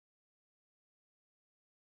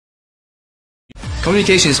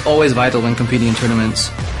Communication is always vital when competing in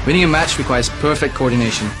tournaments. Winning a match requires perfect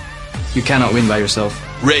coordination. You cannot win by yourself.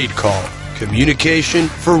 Raid call. Communication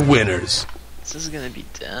for winners. This is gonna be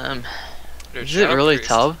dumb. Dude, Is it really shadowpriest.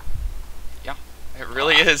 Tub? Yeah, it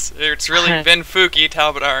really is. It's really been Fuki,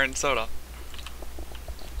 Talbadar, and Soda.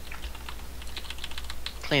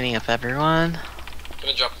 Cleaning up everyone. I'm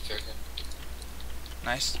gonna drop a fear here.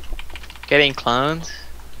 Nice. Getting clones.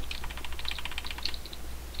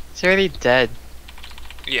 It's already dead.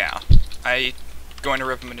 Yeah, I going to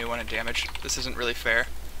rip him a new one and damage. This isn't really fair.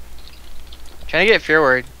 Trying to get fear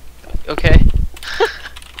word. Okay.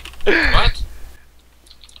 What?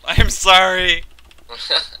 I'm sorry.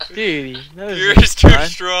 Dude, that was You're really just too fun.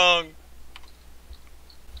 strong.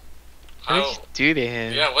 What did you do to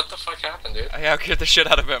him? Yeah, what the fuck happened, dude? I outgeared the shit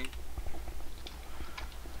out of him.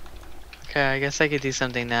 Okay, I guess I could do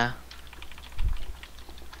something now.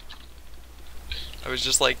 I was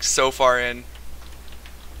just like so far in.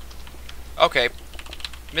 Okay,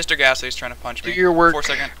 Mr. Ghastly's trying to punch me. Do your work. 4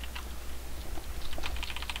 second.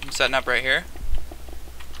 I'm setting up right here.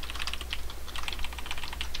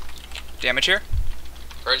 Damage here.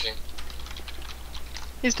 Purging.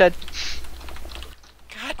 He's dead.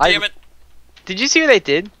 God damn it. Did you see what I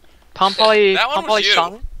did? Pompoli, That one was you.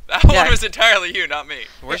 Shaman? That Yeah. one was entirely you, not me.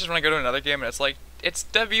 The worst is when I go to another game and it's like, it's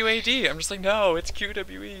WAD. I'm just like, no, it's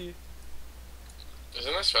QWE.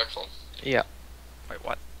 Isn't this respectful? Yeah. Wait,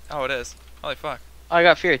 what? Oh, it is. Holy fuck. Oh, I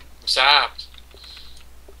got feared. I'm sapped.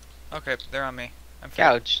 Okay, they're on me. I'm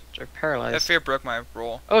feared. Gouged or That paralyzed. fear broke my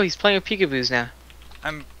roll. Oh, he's playing with peekaboos now.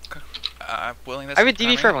 I'm willing this. I have a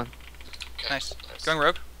DB for everyone. Okay. Nice. Going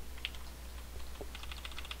rogue.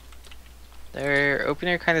 Their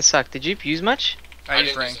opener kind of sucked. Did you use much? I used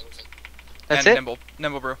didn't ring. use anything. That's and it?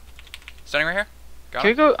 Nimble brew. Standing right here. Got Can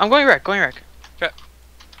we it. go? I'm going wreck. Going wreck. Okay.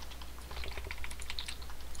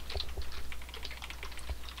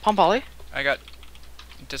 Pompoli. I got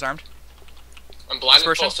disarmed. I'm blinded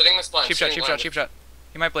Dispersion. full, sitting this blind. Cheap shot, sitting cheap shot, blinded. cheap shot.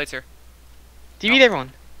 He might blades here. DB'd No.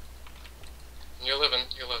 everyone. You're living,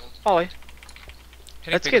 you're living. Poly.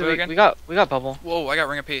 Hitting That's peekaboo good. again. We got bubble. Whoa, I got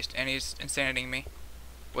Ring of Peace, and he's insanitying me.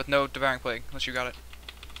 With no Devouring Plague, unless you got it.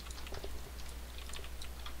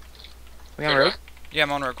 We on Fear rogue. back. Yeah,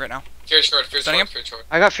 I'm on rogue right now. Fear short, fear Stunning short, him? fear short.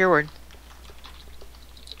 I got fear word.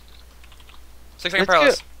 6 second Let's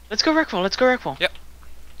paralysis. go. Let's go wreckful. Let's go wreckful. Yep.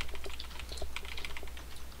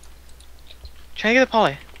 Trying to get the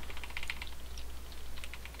poly.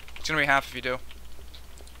 It's gonna be half if you do.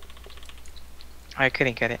 I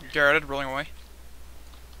couldn't get it. Garroted, rolling away.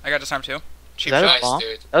 I got disarmed too. Cheap that a shot. Nice, bomb?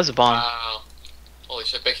 dude. That was a bomb. Wow. Holy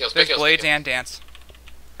shit, big heals, big There's heals. blades big heals. and dance.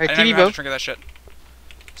 I Alright, didn't DB even have to both. trigger that shit.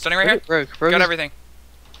 Stunning right here. Rogue. Rogue. Got is- everything.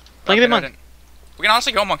 Blanket Okay, him no, I on. didn't. We can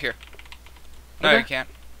honestly go monk here. No, Okay. you can't.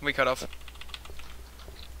 We could have.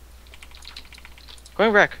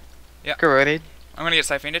 Going wreck. Yeah. Corroded. I'm gonna get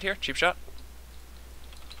siphoned here. Cheap shot.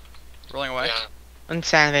 Rolling away. Yeah.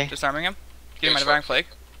 Insanity. Disarming him. Getting my Fear Devouring short. Plague.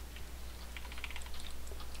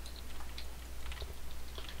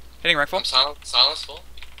 Hitting Reqy. I'm silence full.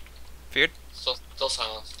 Feared. Still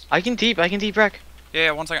silenced. I can deep wreck.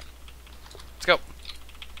 Yeah, 1 second. Let's go.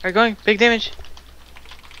 Alright, going. Big damage.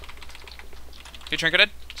 He trinketed.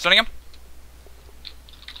 Stunning him.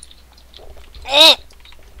 Oh!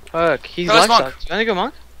 Fuck. He's Paralyzed life monk. sucked. You wanna go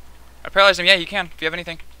monk? I paralyzed him. Yeah, you can. If you have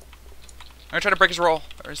anything. I'm gonna try to break his roll.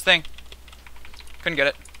 Or his thing. Couldn't get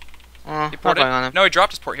it. Oh, He not ported. going on him. No, he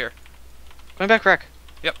dropped his port here. Going back wreck.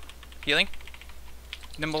 Healing.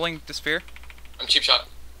 Nimbling the sphere. I'm cheap shot.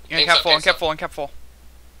 And Thanks cap up, full, and thanks cap up. full, and cap full.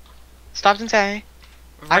 Stopped insanity.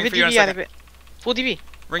 I have a Ring for you in DB out of second. it. Full DB.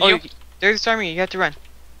 Ring Oh, you. they're disarming you. You have to run.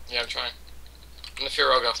 Yeah, I'm trying. I'm the fear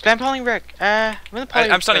rogue off. Spam polling wreck. I'm gonna poly.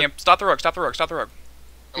 I'm stunning him. Stop the rogue, stop the rogue, stop the rogue.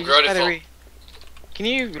 I'm You just grodded gotta full. Can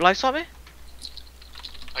you life swap me?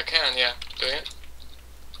 I can, yeah. Doing it.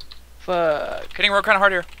 Fuck. Hitting rogue kinda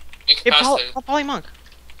hard here. Hey, Incapacitated. poly monk.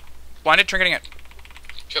 Blinded, trinketing it.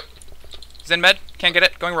 Chip. Zen med, can't get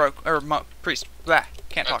it. Going rogue. Or priest. Blah.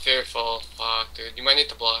 Can't I'm talk. fearful. Fuck, dude. You might need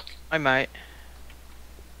to block. I might.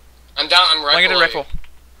 I'm down. I'm right Playing it below a rifle.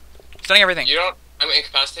 Stunning everything. you. You don't. I'm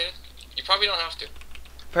incapacitated. You probably don't have to.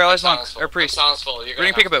 Paralyzed I'm monk. silenced full. Or I'm priest. silenced full. You're gonna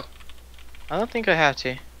Reading have to. peekaboo. I don't think I have to.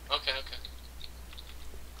 Okay, okay.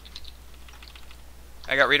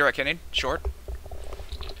 I got redirect kidney. Short.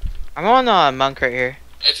 I'm on monk right here.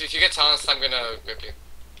 If you get silenced, I'm gonna grip you.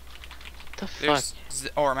 What the fuck? There's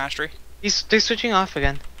or mastery. They're switching off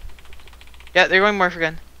again. Yeah, they're going morph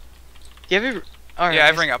again. Do you have a... Oh, Yeah, I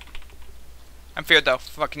have ring up. I'm feared though.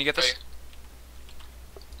 Fuck, can you get this?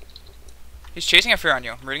 Wait. He's chasing a fear on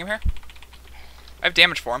you. I'm reading him here. I have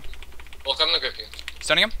damage for him. Well, come to grip you.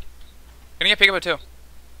 Stunning him. Gonna get peekaboo too.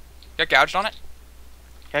 Got gouged on it.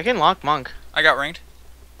 Yeah, I can lock monk. I got ringed.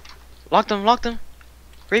 Locked him, locked him.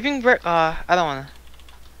 Raping I don't wanna.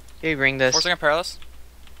 You ring this. Forcing a perilous.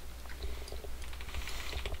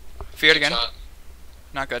 Feared again. Shot.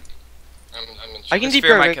 Not good. I'm in I can This deep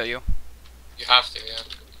fear might rogue. kill you. You have to, yeah.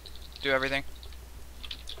 Do everything.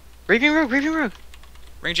 Raping rogue, raping rogue.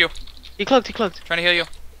 Ringed you. He cloaked, he cloaked. Trying to heal you.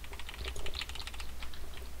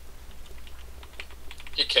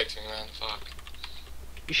 He kicked me, man. Fuck.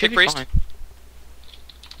 You should Kick be priest. fine.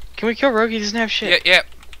 Can we kill rogue? He doesn't have shit. Yeah, yeah.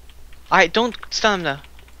 Alright, don't stun him though.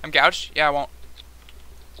 I'm gouged. Yeah, I won't.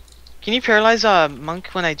 Can you paralyze monk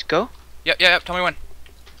when I go? Yep, yeah, yep. Tell me when.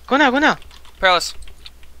 Go now, go now. Perilous.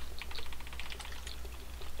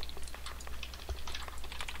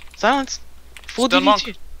 Silence. Full Stun DV monk.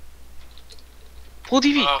 too. Full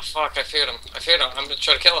DV. Oh, fuck. I feared him. I feared him. I'm gonna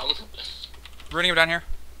try to kill him. Rooting him down here.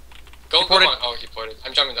 Go, He go ported. on. Oh, he ported.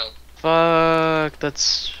 I'm jumping down. Fuck,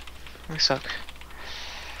 that's... I suck.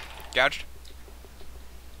 Gouged.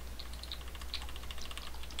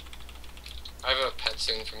 I have a pet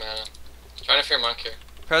soon for mana. Trying to fear monk here.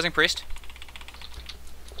 Paralyzing priest.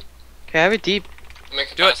 Okay, I have it deep. I'm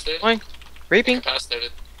incapacitated. Going. Raping.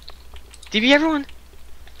 Incapacitated. DV everyone.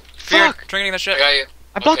 Feared. Fuck. Drinking the I shit. got you.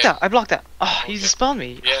 I blocked Okay. that. I blocked that. Oh, he Okay. dispelled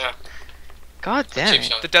me. Yeah. God damn Cheap it.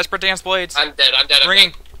 shot. The desperate dance blades. I'm dead. I'm dead. I'm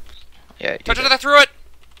Ringing. dead. Yeah. Touch it. I threw it.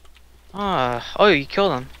 Oh, you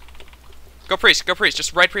killed him. Go priest. Go priest.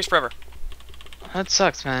 Just ride priest forever. That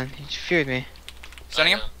sucks, man. He feared me.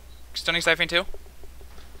 Stunning I him. know. Stunning siphon too.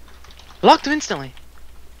 Blocked him instantly.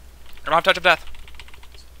 I don't have touch of death.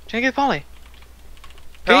 Trying to get poly.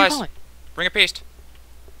 Paralyzed. Poly. Bring a priest.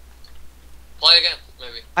 Play again,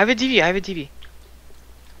 maybe. I have a DV. I have a DV.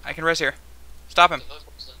 I can res here. Stop him.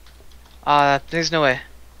 There's no way.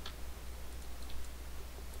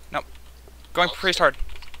 Going priest hard.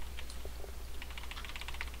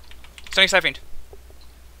 Stunning siphon.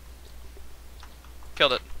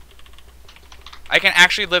 Killed it. I can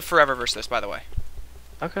actually live forever versus this, by the way.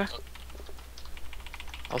 Okay.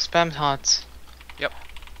 I'll spam haunts. Yep.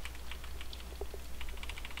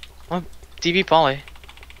 Oh, DB poly.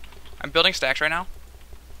 I'm building stacks right now.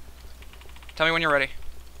 Tell me when you're ready.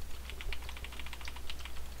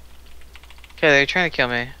 Okay, they're trying to kill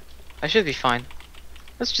me. I should be fine.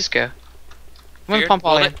 Let's just go. I'm gonna Feared. pump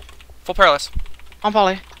Hold poly. it. Full paralysis. Pump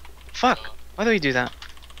poly. Fuck. Why do we do that?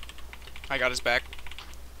 I got his back.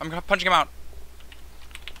 I'm punching him out.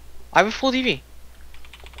 I have a full DV.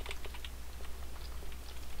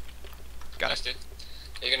 Got Nice, it.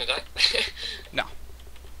 dude. Are you gonna die?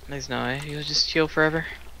 There's no way. You'll just heal forever.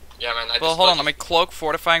 Yeah, man. Well, hold on. Let me cloak,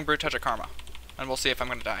 fortifying, brute touch of karma, and we'll see if I'm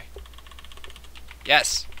gonna die.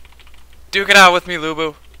 Yes. Duke it out with me,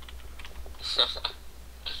 Lubu.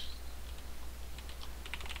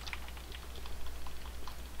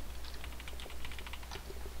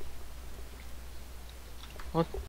 What?